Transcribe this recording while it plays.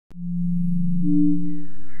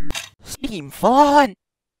Leave on!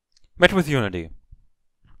 Met with Unity.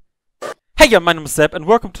 Hey, my name is Zeb, and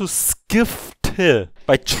welcome to Skift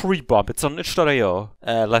by Treebomb. It's on itch.io.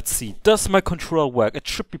 Let's see. Does my controller work? It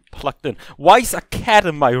should be plugged in. Why is a cat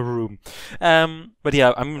in my room? But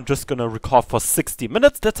yeah, I'm just gonna record for 60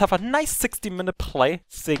 minutes. Let's have a nice 60-minute play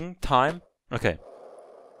thing time. Okay.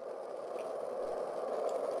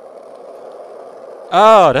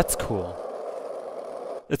 Oh, that's cool.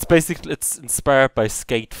 It's basically, it's inspired by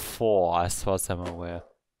Skate 4, as far as I'm aware.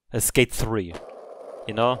 Skate 3,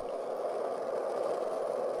 you know?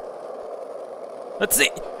 Let's see!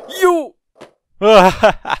 You!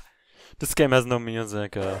 This game has no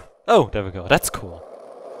music. Oh, there we go. That's cool.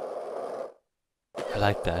 I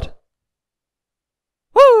like that.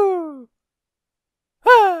 Woo!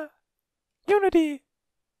 Ah! Unity!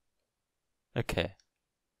 Okay.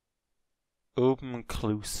 Open,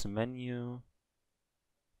 close menu.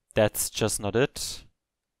 That's just not it.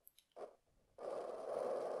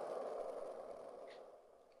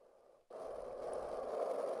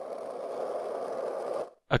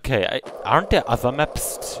 Okay, aren't there other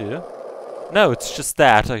maps too? No, it's just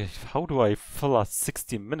that. How do I fill a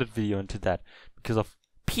 60-minute video into that? Because of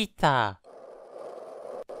Peter.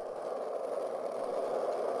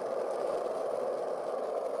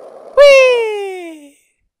 Whee!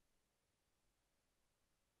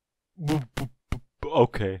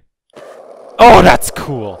 Okay. Oh, that's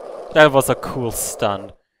cool. That was a cool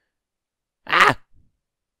stunt. Ah!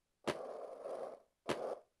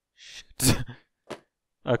 Shit.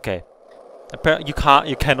 Okay. Apparently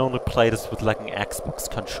you can only play this with like an Xbox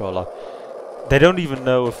controller. They don't even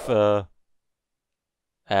know if the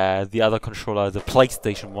other controller, the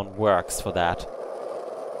PlayStation one, works for that.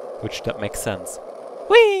 Which that makes sense.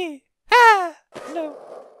 Whee! Ah! No.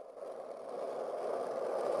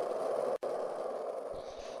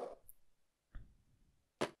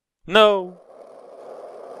 No!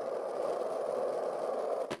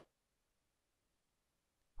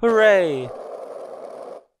 Hooray!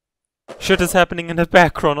 Shit is happening in the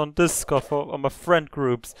background on Discord on my friend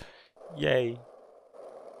groups. Yay.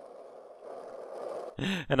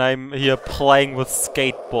 And I'm here playing with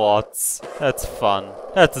skateboards. That's fun.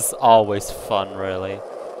 That is always fun, really.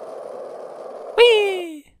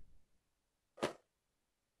 Whee!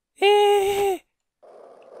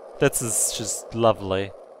 This is just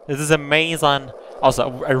lovely. This is amazing.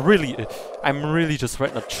 Also, I'm really just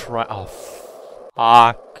right now trying. Oh,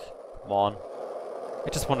 fuck. Come on. I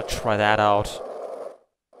just want to try that out.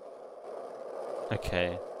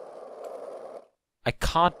 Okay. I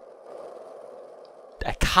can't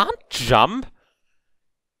jump?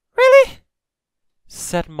 Really?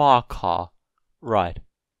 Set marker. Right.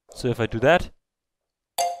 So if I do that.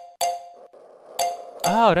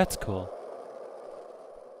 Oh, that's cool.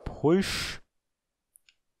 Push.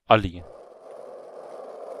 Ollie.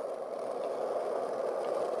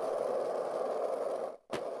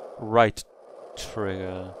 Right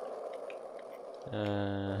trigger.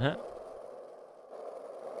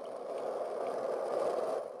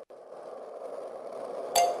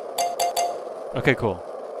 Okay, cool.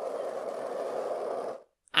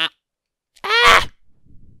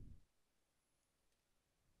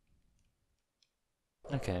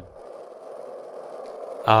 Okay.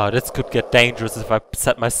 Oh, this could get dangerous if I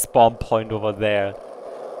set my spawn point over there.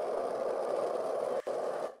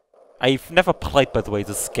 I've never played, by the way,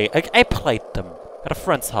 this game. I played them at a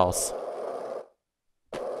friend's house.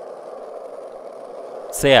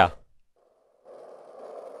 So yeah.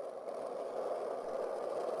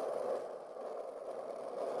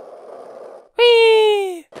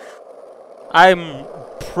 Whee! I'm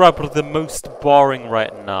probably the most boring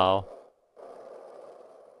right now.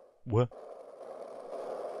 What?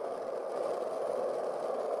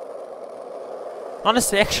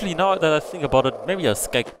 Honestly, actually, now that I think about it, maybe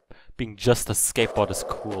being just a skateboard is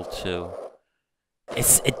cool too.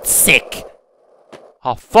 It's sick!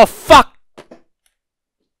 Oh, for fuck!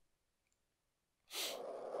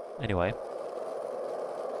 Anyway.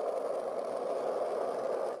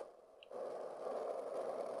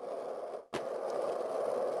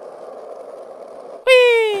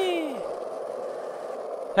 Whee!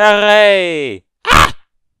 Hooray! Ah!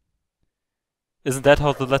 Isn't that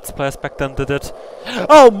how the Let's Players back then did it?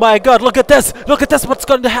 Oh my god, look at this! Look at this, what's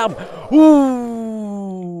going to happen!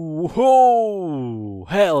 Ooh! Oh!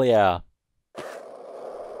 Hell yeah!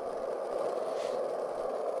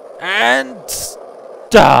 And...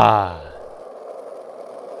 die!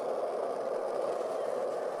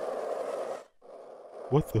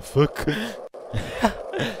 What the fuck?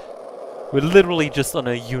 We're literally just on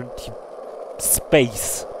a Unity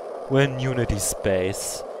space. We're in Unity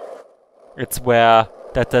space. It's where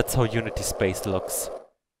That's how Unity Space looks.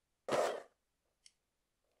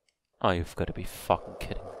 Oh, you've got to be fucking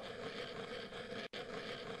kidding.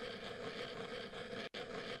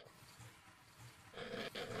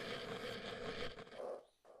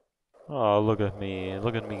 Oh, look at me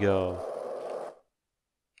go.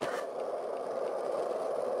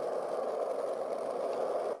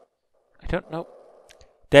 I don't know.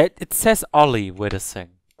 It says Ollie with a thing.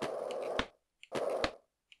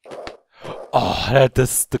 Oh,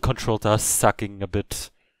 the control does sucking a bit.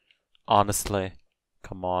 Honestly.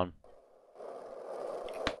 Come on.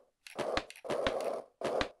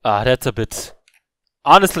 Ah, that's a bit...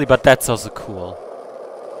 Honestly, but that's also cool.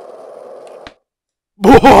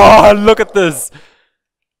 Whoa, look at this!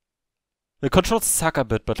 The controls suck a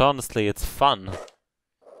bit, but honestly, it's fun.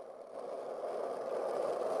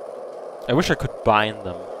 I wish I could bind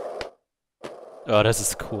them. Oh, this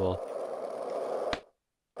is cool.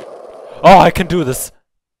 Oh, I can do this!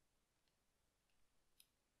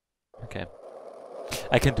 Okay.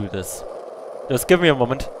 I can do this. Just give me a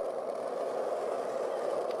moment.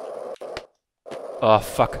 Oh,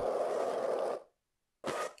 fuck.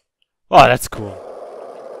 Oh, that's cool.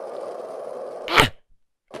 Ah!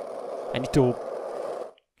 I need to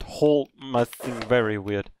hold my thing very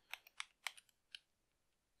weird.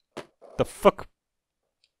 The fuck?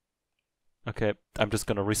 Okay, I'm just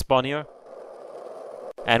gonna respawn here.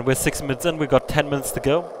 And we're 6 minutes in, we got 10 minutes to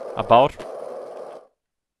go. About.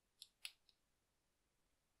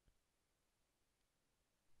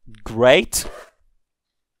 Great.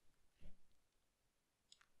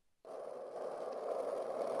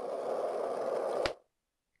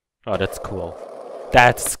 Oh, that's cool.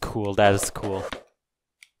 That's cool, that is cool.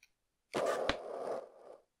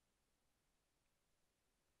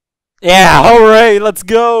 Yeah, hooray, let's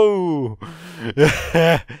go!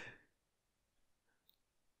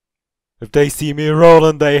 If they see me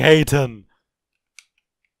rolling, they hate him.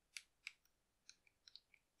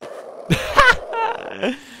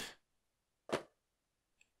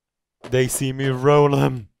 They see me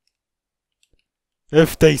rolling.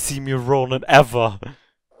 If they see me rolling ever.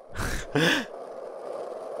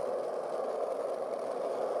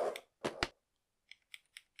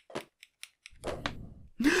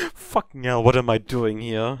 Fucking hell, what am I doing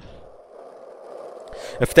here?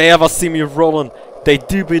 If they ever see me rolling, they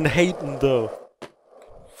do been hating though.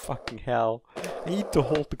 Fucking hell. I need to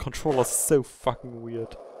hold the controller so fucking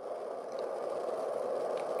weird.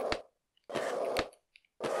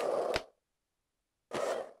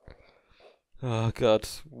 Oh god,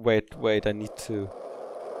 wait, I need to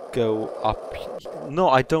go up. No,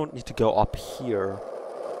 I don't need to go up here.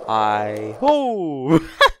 Oh!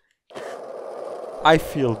 I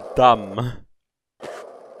feel dumb.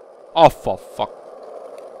 Oh, for fuck.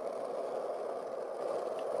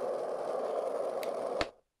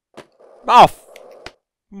 Oh,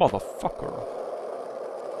 motherfucker.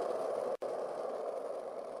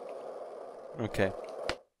 Okay.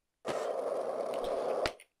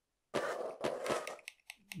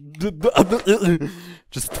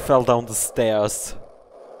 Just fell down the stairs.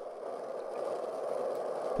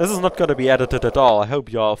 This is not gonna be edited at all. I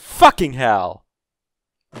hope you're fucking hell.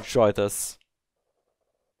 Enjoy this.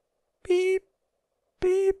 Beep,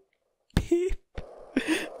 beep, beep,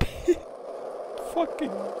 beep.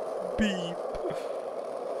 Fucking beep.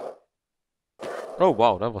 Oh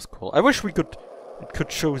wow, that was cool. I wish it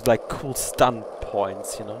could show like cool stun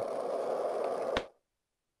points, you know.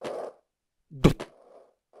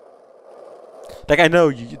 Like I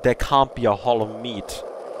know there can't be a hollow meat,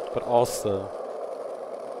 but also,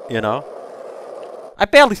 you know. I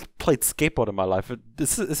barely played skateboard in my life.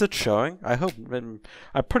 Is it showing? I hope. I'm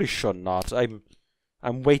pretty sure not. I'm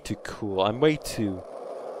way too cool. I'm way too.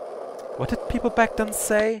 What did people back then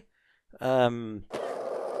say? I'm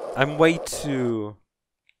way too.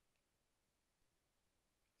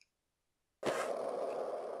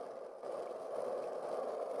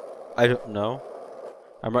 I don't know.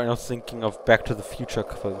 I'm right now thinking of Back to the Future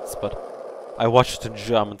quotes, but I watched it in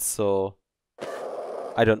German, so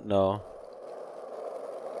I don't know.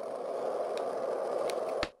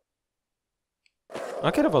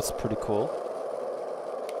 Okay, that was pretty cool.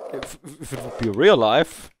 If it would be real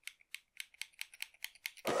life.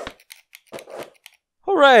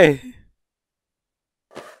 Hooray!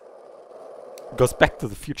 Because Back to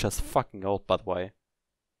the Future is fucking old, by the way.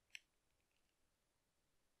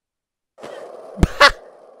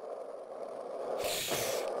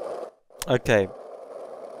 Okay.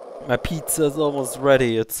 My pizza is almost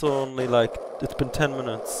ready. It's only like... It's been 10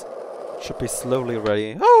 minutes. Should be slowly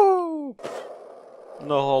ready. Oh!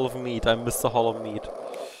 No hall of meat. I missed the hall of meat.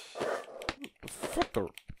 Fucker.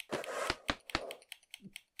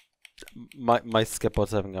 My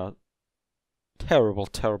skateboard's having a terrible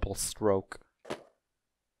stroke.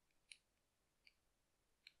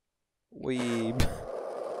 Weeb.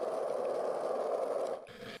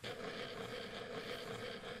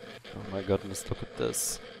 Oh my goodness, look at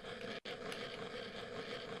this.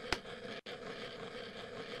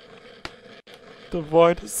 The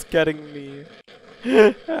void is getting me.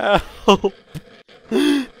 Help!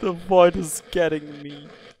 The void is getting me.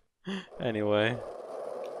 Anyway.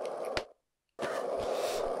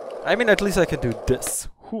 I mean, at least I can do this.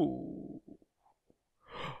 Whoo.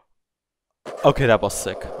 Okay, that was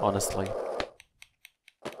sick, honestly.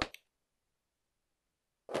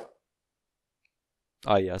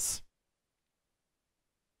 Ah, yes.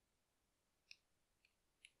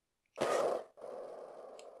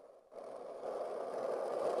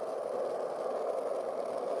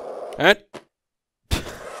 And...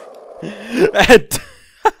 and...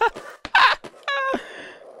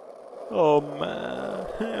 oh man.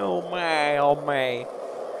 Oh my, oh my.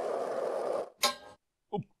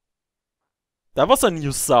 That was a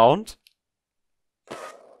new sound.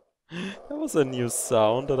 That was a new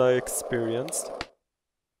sound that I experienced.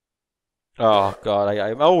 Oh god,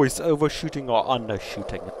 I'm always overshooting or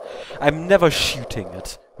undershooting it. I'm never shooting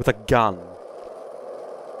it with a gun.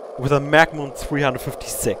 With a Magnum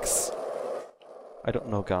 356. I don't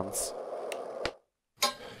know guns.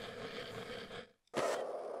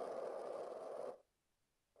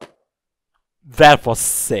 That was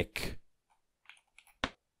sick.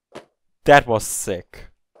 That was sick.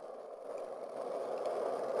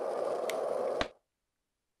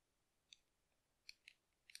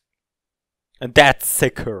 And that's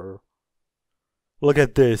sicker. Look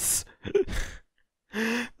at this.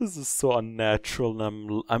 This is so unnatural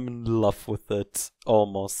and I'm in love with it.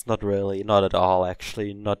 Almost. Not really. Not at all,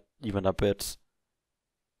 actually. Not even a bit.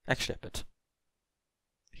 Actually, a bit.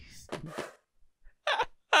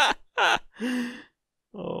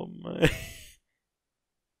 Oh my.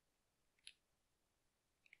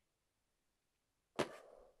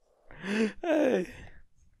 Hey.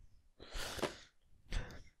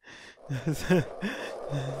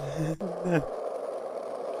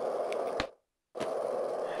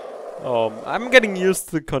 I'm getting used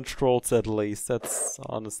to the controls at least. That's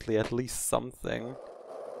honestly at least something.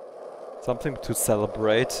 Something to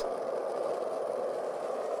celebrate.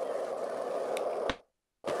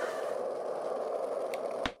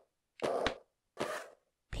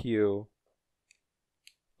 Pew.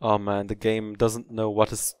 Oh man, the game doesn't know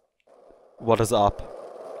what is up.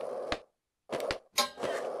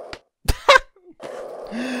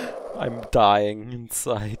 I'm dying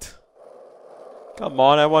inside. Come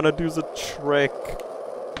on, I wanna do the trick.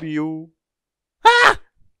 Pew. Ah!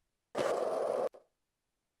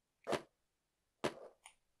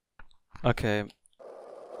 Okay.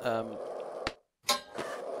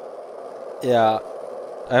 Yeah.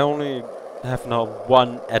 I only have now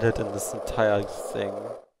one edit in this entire thing.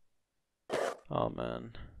 Oh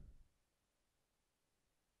man.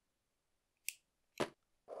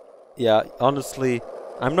 Yeah, honestly,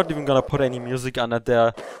 I'm not even gonna put any music under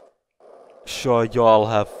there. Sure, you all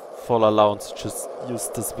have full allowance to just use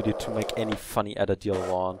this video to make any funny edit you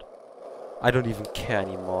want. I don't even care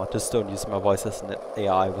anymore. Just don't use my voice as an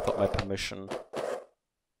AI without my permission.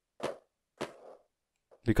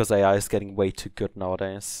 Because AI is getting way too good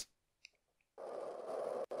nowadays.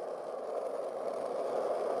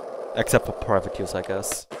 Except for private use, I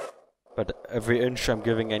guess. But every inch I'm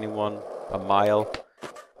giving anyone, a mile,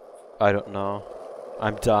 I don't know.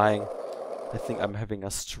 I'm dying. I think I'm having a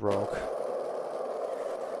stroke.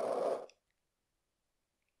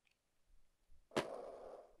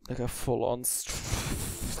 Like a full-on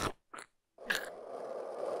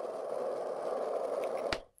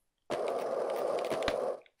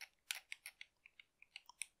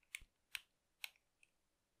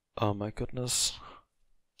oh my goodness.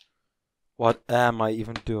 What am I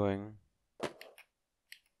even doing?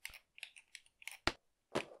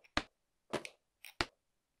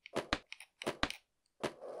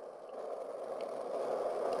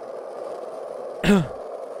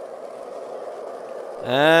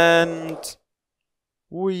 And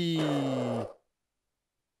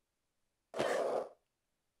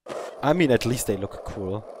I mean, at least they look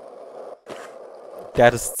cool.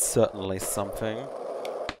 That is certainly something.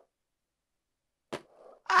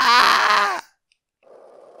 Ah!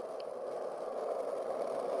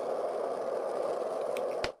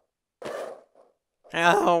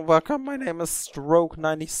 Hello, welcome. My name is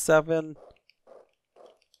Stroke97.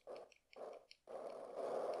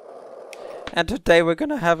 And today we're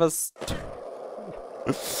gonna have a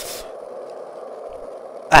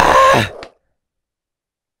ah!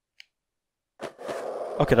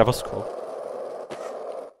 Okay, that was cool.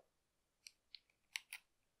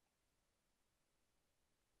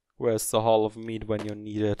 Where's the Hall of Meat when you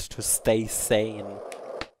need it to stay sane?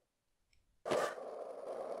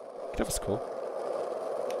 That was cool.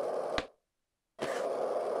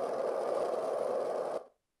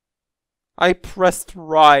 I pressed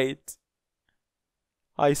right.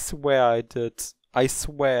 I swear I did. I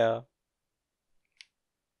swear.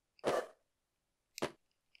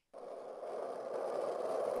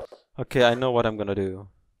 Okay, I know what I'm gonna do.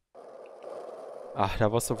 Ah, that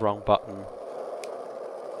was the wrong button.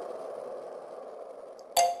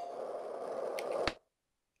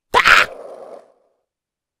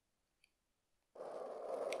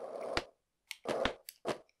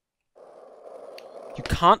 You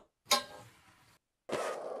can't.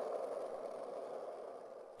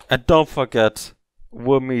 And don't forget,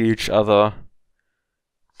 we'll meet each other.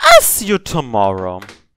 I'll see you tomorrow.